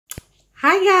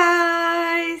Hi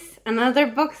guys! Another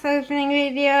box opening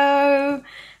video.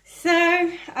 So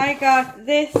I got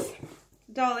this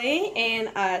dolly in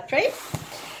a tray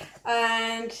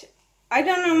and I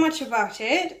don't know much about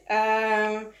it.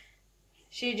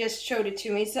 She just showed it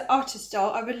to me. It's an artist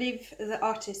doll. I believe the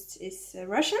artist is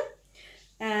Russian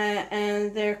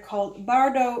and they're called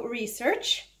Bardo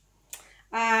Research.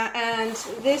 And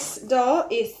this doll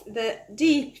is the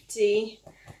Deepti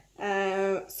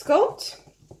sculpt.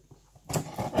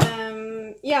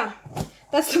 Yeah,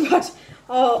 that's about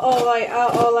all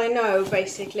I know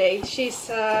basically. She's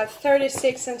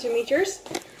 36 centimeters,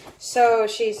 so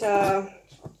she's a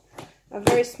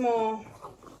very small.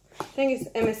 I think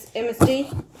it's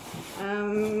MSD.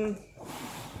 I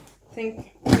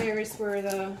think Mary's were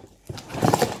the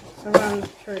around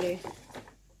 30,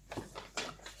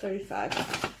 35.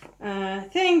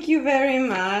 Thank you very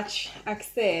much,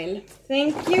 Axel.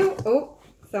 Thank you. Oh,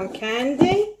 some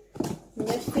candy.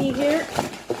 Let's see here.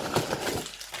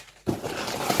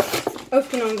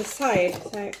 Open on the side.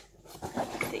 So,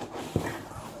 let's see.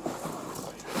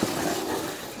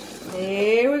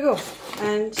 There we go.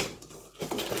 And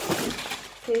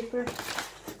paper.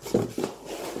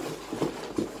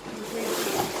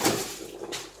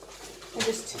 I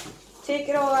just take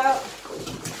it all out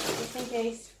just in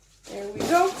case. There we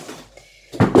go.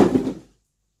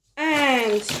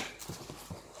 And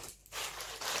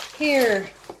here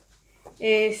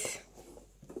is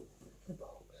the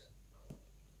box.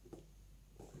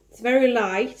 It's very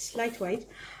lightweight.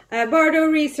 Bardo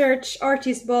Research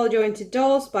Artist Ball Jointed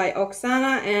Dolls by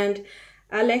Oksana and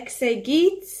Alexei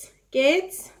Gates.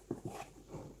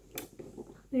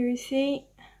 There you see.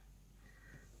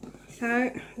 So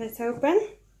let's open.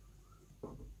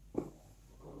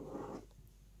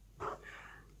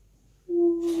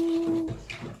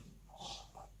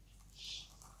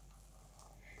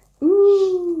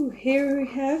 Ooh, here we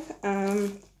have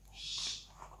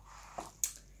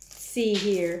see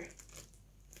here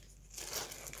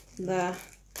the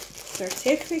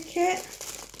certificate,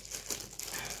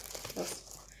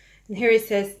 and here it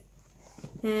says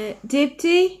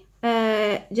Deepti,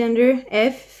 gender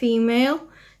F, female,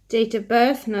 date of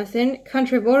birth nothing,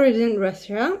 country of origin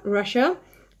Russia,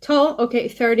 tall okay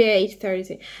 38,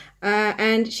 36,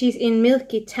 and she's in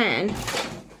milky tan.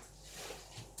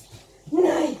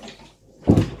 Nice.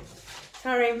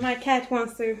 Sorry, my cat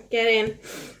wants to get in.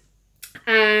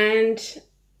 And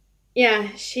yeah,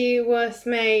 she was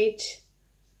made,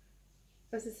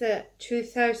 what is it,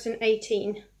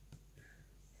 2018.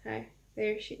 So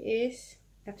there she is,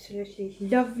 absolutely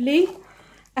lovely.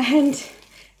 And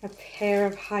a pair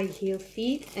of high heel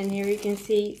feet. And here you can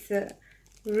see it's a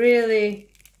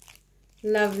really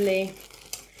lovely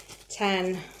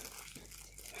tan. Oh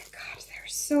my god, they're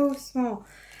so small.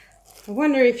 I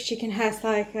wonder if she can have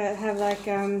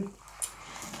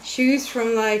shoes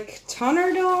from like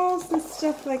toner dolls and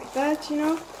stuff like that, you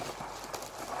know.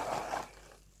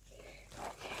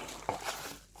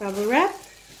 Bubble wrap.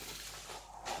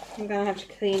 I'm gonna have to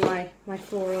clean my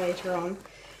floor later on.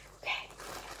 Okay,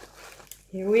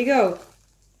 here we go.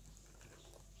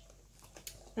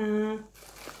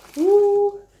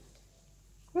 Ooh,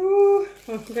 oh,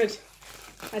 good.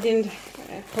 I didn't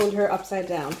hold her upside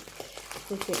down.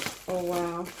 Oh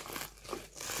wow.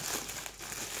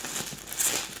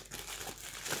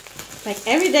 Like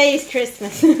every day is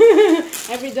Christmas.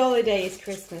 Every dolly day is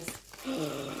Christmas.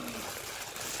 Oh.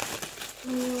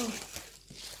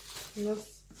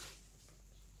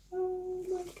 Oh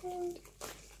my god.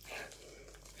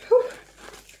 Whew.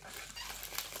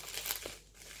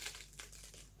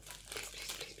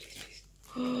 Please.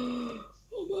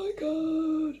 Oh my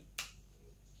god.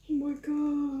 Oh my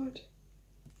god.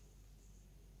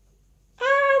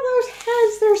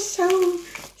 They're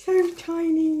so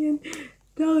tiny and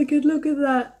delicate. Look at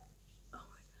that. Oh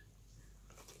my god.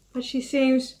 But she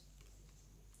seems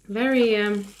very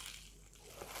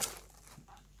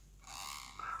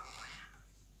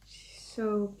she's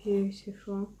so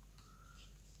beautiful.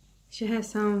 She has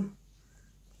some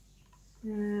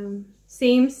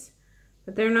seams,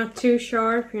 but they're not too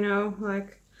sharp, you know,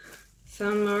 like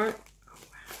some are.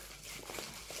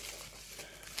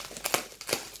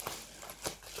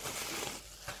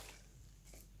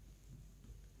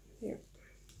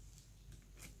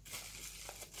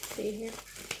 Here.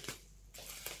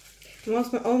 I'm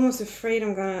almost afraid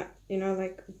I'm gonna, you know,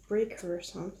 like break her or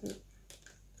something.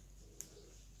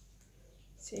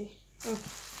 Let's see. Oh,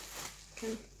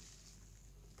 okay.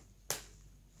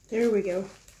 There we go.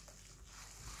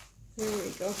 There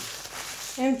we go.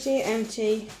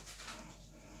 Empty.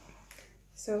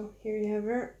 So here you have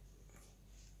her.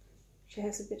 She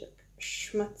has a bit of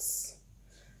schmutz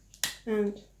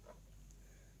And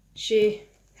she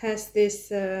has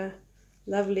this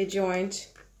lovely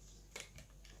joint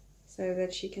so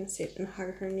that she can sit and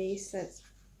hug her knees. That's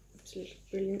absolutely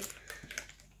brilliant.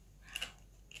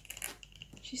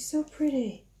 She's so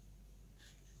pretty.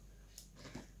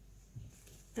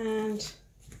 And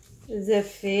the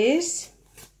face.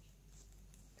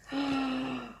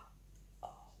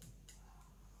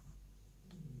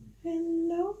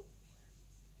 Hello.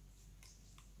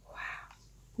 Wow.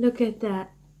 Look at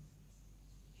that.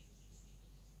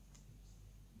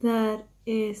 That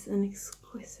is an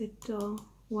exquisite doll.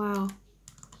 Wow.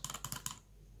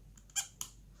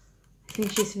 I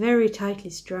think she's very tightly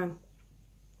strung.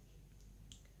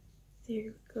 There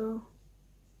you go.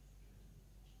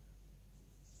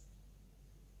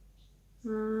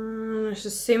 There's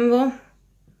a symbol.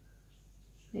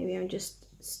 Maybe I'm just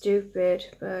stupid,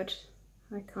 but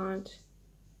I can't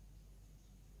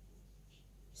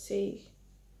see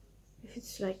if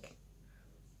it's like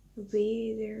a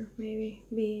bee there, maybe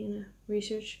bee in a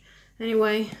research.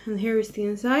 Anyway, and here is the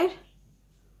inside.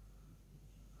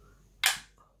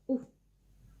 Ooh,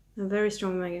 a very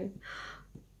strong magnet.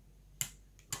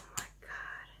 Oh my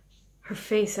god, her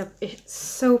face up is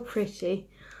so pretty.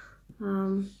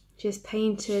 She has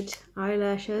painted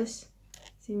eyelashes.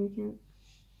 See if we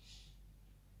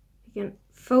can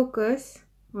focus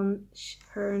on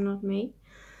her, not me.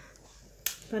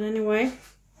 But anyway,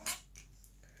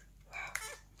 wow.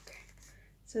 Okay.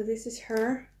 So this is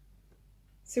her,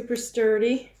 super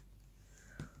sturdy.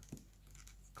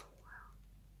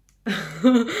 Oh,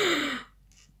 wow.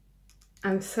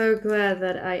 I'm so glad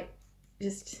that I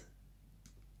just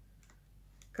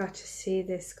got to see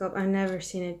this sculpt. I've never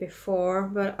seen it before,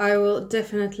 but I will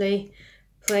definitely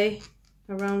play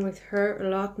around with her a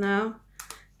lot now.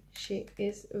 She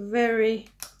is very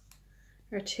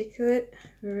articulate,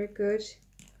 very good.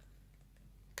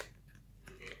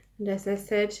 And as I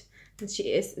said,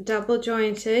 she is double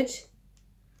jointed.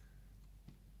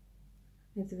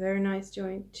 It's a very nice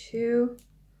joint too.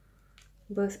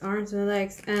 Both arms and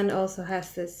legs, and also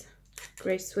has this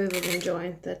great swiveling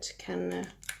joint that can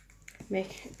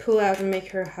pull out and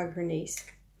make her hug her knees.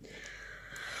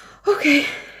 Okay,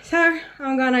 so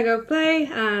I'm gonna go play,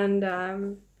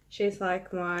 and she's like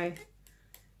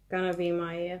gonna be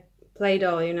my play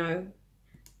doll, you know,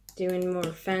 doing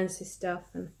more fancy stuff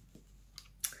and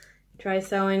try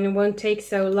so, and it won't take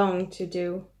so long to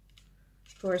do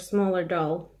for a smaller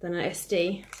doll than an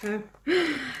SD. So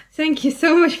thank you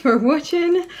so much for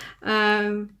watching.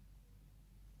 Can't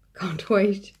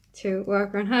wait to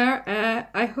work on her.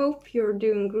 I hope you're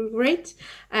doing great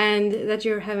and that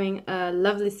you're having a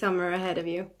lovely summer ahead of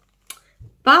you.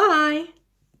 Bye!